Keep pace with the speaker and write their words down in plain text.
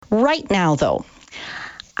Right now, though,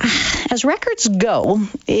 as records go,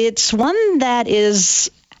 it's one that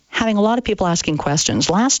is having a lot of people asking questions.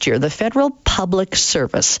 Last year, the federal public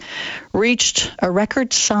service reached a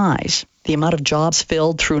record size. The amount of jobs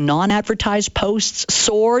filled through non-advertised posts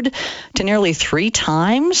soared to nearly 3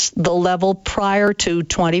 times the level prior to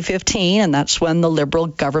 2015, and that's when the Liberal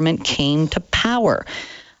government came to power.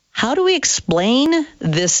 How do we explain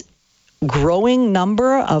this growing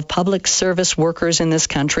number of public service workers in this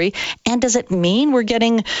country? And does it mean we're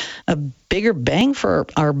getting a bigger bang for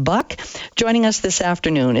our buck? Joining us this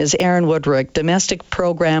afternoon is Aaron Wudrick, Domestic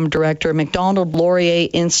Program Director, Macdonald Laurier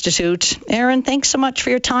Institute. Aaron, thanks so much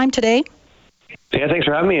for your time today. Yeah, thanks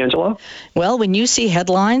for having me, Angela. Well, when you see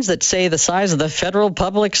headlines that say the size of the federal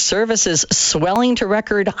public service is swelling to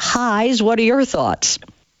record highs, what are your thoughts?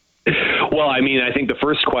 Well, I mean, I think the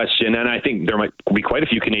first question, and I think there might be quite a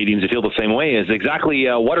few Canadians who feel the same way, is exactly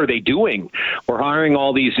what are they doing? We're hiring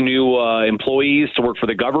all these new employees to work for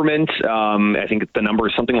the government. I think the number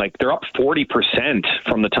is something like they're up 40%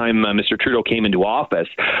 from the time Mr. Trudeau came into office.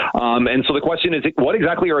 And so the question is, what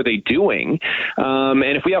exactly are they doing?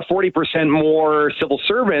 And if we have 40% more civil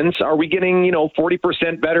servants, are we getting,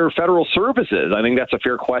 40% better federal services? I think that's a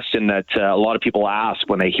fair question that a lot of people ask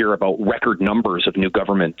when they hear about record numbers of new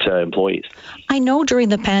government employees. I know during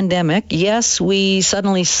the pandemic, yes, we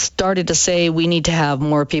suddenly started to say we need to have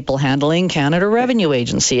more people handling Canada Revenue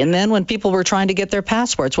Agency. And then when people were trying to get their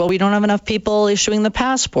passports, well, we don't have enough people issuing the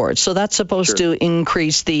passports. So that's supposed to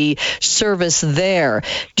increase the service there.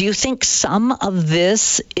 Do you think some of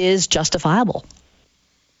this is justifiable?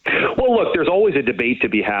 Well, look, there's always a debate to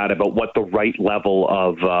be had about what the right level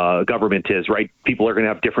of government is, right? People are going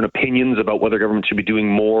to have different opinions about whether government should be doing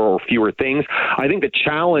more or fewer things. I think the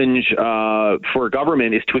challenge for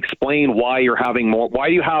government is to explain why you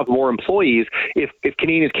have more employees if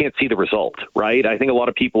Canadians can't see the result, right? I think a lot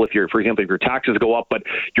of people, for example, if your taxes go up, but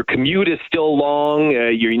your commute is still long,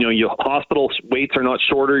 your hospital waits are not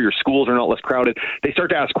shorter, your schools are not less crowded, they start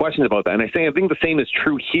to ask questions about that. And I think the same is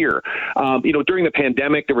true here. During the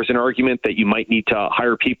pandemic, there was an argument that you might need to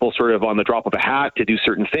hire people sort of on the drop of a hat to do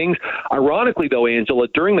certain things. Ironically, though, Angela,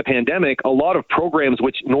 during the pandemic, a lot of programs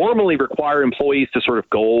which normally require employees to sort of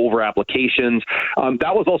go over applications,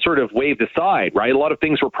 that was all sort of waved aside, right? A lot of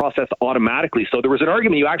things were processed automatically. So there was an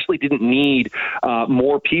argument you actually didn't need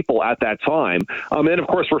more people at that time. And of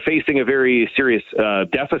course, we're facing a very serious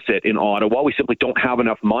deficit in Ottawa. We simply don't have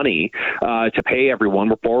enough money to pay everyone.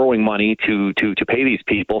 We're borrowing money to pay these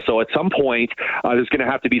people. So at some point, there's going to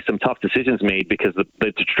have to be some tough decisions made because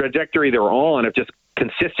the trajectory they're on of just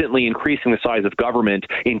consistently increasing the size of government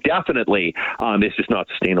indefinitely is just not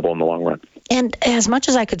sustainable in the long run. And as much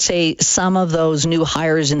as I could say some of those new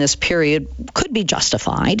hires in this period could be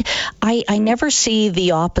justified, I never see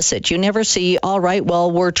the opposite. You never see, all right,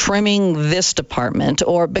 well, we're trimming this department,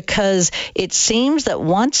 or because it seems that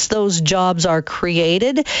once those jobs are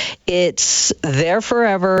created, it's there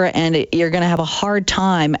forever, and you're going to have a hard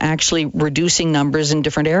time actually reducing numbers in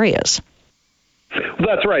different areas.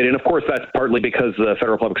 That's right. And of course, that's partly because the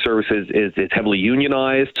federal public service is heavily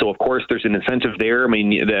unionized. So of course, there's an incentive there. I mean,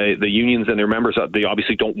 the unions and their members, they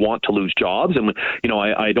obviously don't want to lose jobs. And,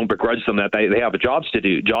 I don't begrudge them that they have a job to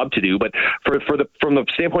do. But from the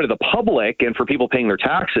standpoint of the public and for people paying their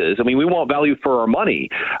taxes, I mean, we want value for our money.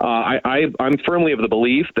 I'm firmly of the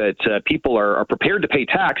belief that people are prepared to pay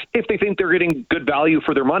tax if they think they're getting good value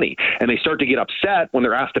for their money. And they start to get upset when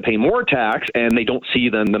they're asked to pay more tax and they don't see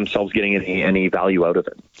themselves getting any value out of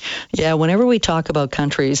it. Yeah, whenever we talk about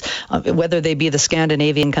countries, whether they be the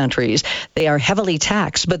Scandinavian countries, they are heavily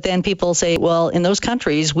taxed. But then people say, well, in those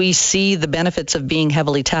countries, we see the benefits of being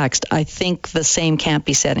heavily taxed. I think the same can't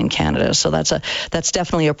be said in Canada. So that's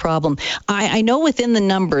definitely a problem. I know within the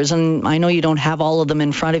numbers, and I know you don't have all of them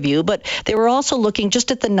in front of you, but they were also looking just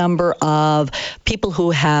at the number of people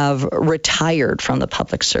who have retired from the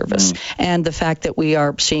public service and the fact that we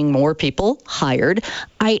are seeing more people hired.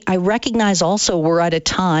 I recognize also we're at a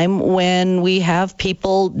time when we have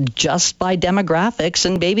people just by demographics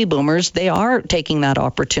and baby boomers, they are taking that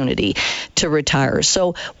opportunity to retire.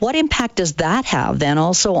 So what impact does that have then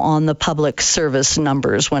also on the public service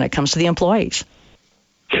numbers when it comes to the employees?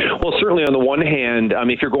 Well, certainly on the one hand,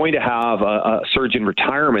 if you're going to have a surge in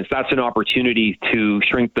retirements, that's an opportunity to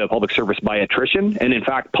shrink the public service by attrition. And in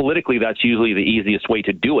fact, politically, that's usually the easiest way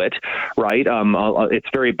to do it, right? It's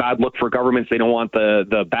very bad look for governments. They don't want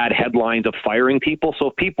the bad headlines of firing people.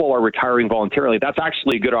 So if people are retiring voluntarily, that's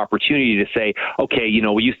actually a good opportunity to say, okay,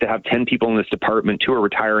 we used to have 10 people in this department, 2 are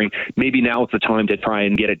retiring. Maybe now it's the time to try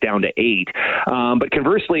and get it down to 8. But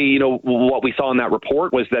conversely, what we saw in that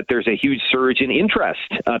report was that there's a huge surge in interest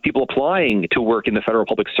people applying to work in the federal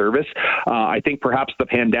public service. I think perhaps the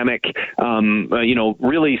pandemic,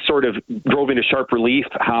 really sort of drove into sharp relief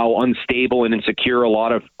how unstable and insecure a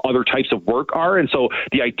lot of other types of work are. And so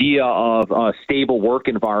the idea of a stable work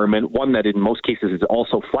environment, one that in most cases is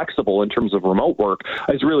also flexible in terms of remote work,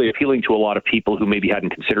 is really appealing to a lot of people who maybe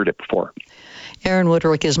hadn't considered it before. Aaron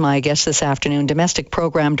Wudrick is my guest this afternoon, Domestic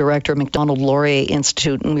Program Director, Macdonald Laurier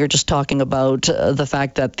Institute, and we were just talking about the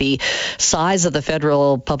fact that the size of the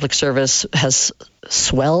federal public service has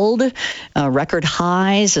swelled, record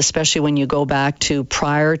highs, especially when you go back to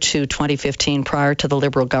prior to 2015, prior to the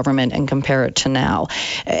Liberal government, and compare it to now.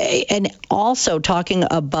 And also talking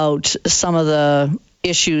about some of the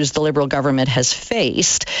issues the Liberal government has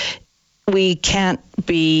faced, we can't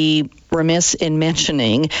be remiss in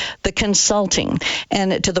mentioning the consulting,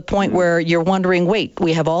 and to the point where you're wondering, wait,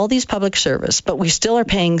 we have all these public service, but we still are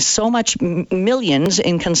paying so much millions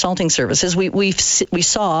in consulting services. We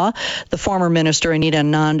saw the former minister, Anita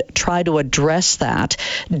Anand, try to address that.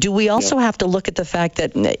 Do we also have to look at the fact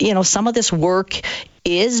that, some of this work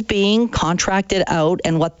is being contracted out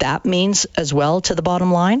and what that means as well to the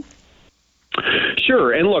bottom line?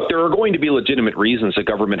 Sure. And look, there are going to be legitimate reasons the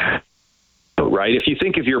government has. Right. If you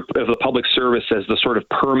think of the public service as the sort of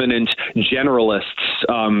permanent generalists,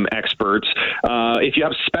 experts, if you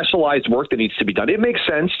have specialized work that needs to be done, it makes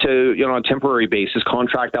sense to, on a temporary basis,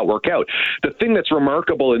 contract that work out. The thing that's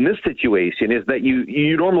remarkable in this situation is that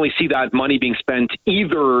you normally see that money being spent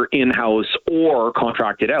either in-house or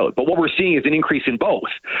contracted out. But what we're seeing is an increase in both.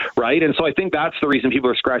 Right. And so I think that's the reason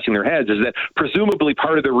people are scratching their heads, is that presumably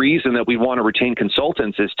part of the reason that we want to retain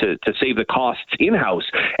consultants is to save the costs in-house.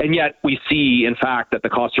 And yet we see, in fact, that the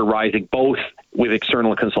costs are rising both with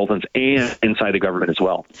external consultants and inside the government as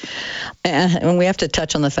well. And we have to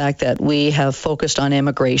touch on the fact that we have focused on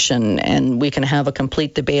immigration, and we can have a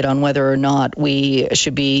complete debate on whether or not we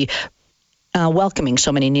should be welcoming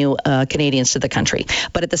so many new Canadians to the country.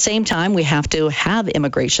 But at the same time, we have to have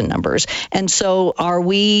immigration numbers. And so are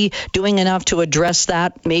we doing enough to address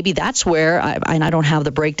that? Maybe that's where, and I don't have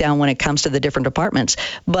the breakdown when it comes to the different departments,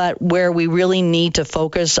 but where we really need to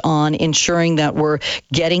focus on ensuring that we're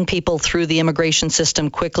getting people through the immigration system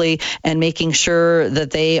quickly and making sure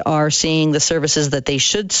that they are seeing the services that they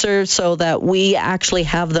should serve, so that we actually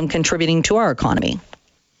have them contributing to our economy.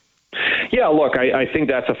 Yeah, look, I think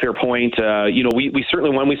that's a fair point. We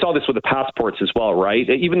certainly, when we saw this with the passports as well, right?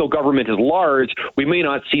 Even though government is large, we may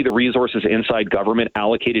not see the resources inside government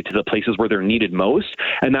allocated to the places where they're needed most.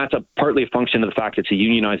 And that's partly a function of the fact it's a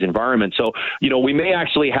unionized environment. So, we may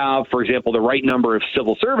actually have, for example, the right number of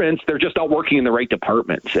civil servants. They're just not working in the right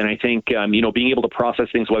departments. And I think, being able to process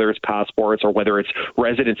things, whether it's passports or whether it's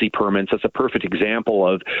residency permits, that's a perfect example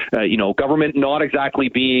of, government not exactly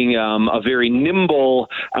being a very nimble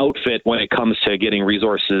outfit when it comes to getting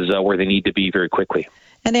resources where they need to be very quickly.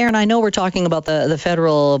 And Aaron, I know we're talking about the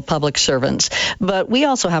federal public servants, but we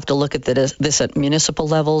also have to look at this at municipal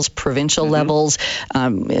levels, provincial levels.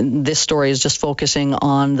 This story is just focusing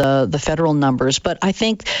on the federal numbers, but I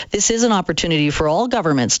think this is an opportunity for all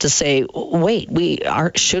governments to say, wait,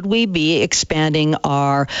 should we be expanding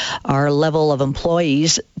our level of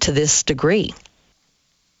employees to this degree?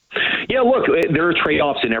 Yeah, look, there are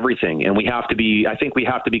trade-offs in everything, and I think we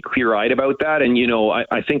have to be clear-eyed about that. And,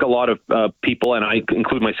 I think a lot of people, and I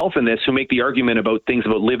include myself in this, who make the argument about things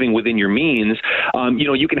about living within your means,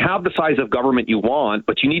 you can have the size of government you want,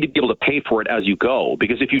 but you need to be able to pay for it as you go.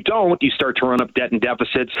 Because if you don't, you start to run up debt and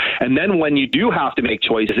deficits. And then when you do have to make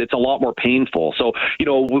choices, it's a lot more painful. So,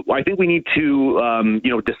 I think we need to,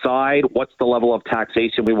 decide what's the level of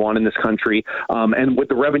taxation we want in this country. And with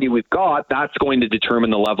the revenue we've got, that's going to determine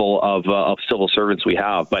the level of civil servants we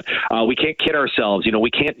have. But we can't kid ourselves.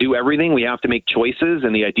 We can't do everything. We have to make choices.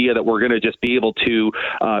 And the idea that we're going to just be able to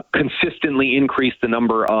consistently increase the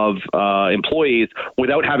number of employees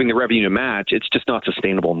without having the revenue to match, it's just not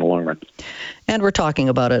sustainable in the long run. And we're talking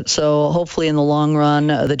about it. So hopefully in the long run,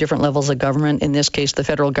 the different levels of government, in this case, the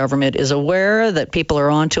federal government, is aware that people are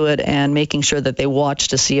onto it and making sure that they watch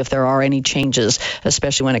to see if there are any changes,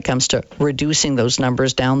 especially when it comes to reducing those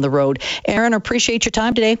numbers down the road. Aaron, appreciate your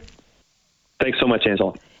time today. Thanks so much,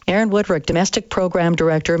 Angela. Aaron Wudrick, Domestic Program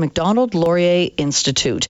Director, Macdonald Laurier Institute.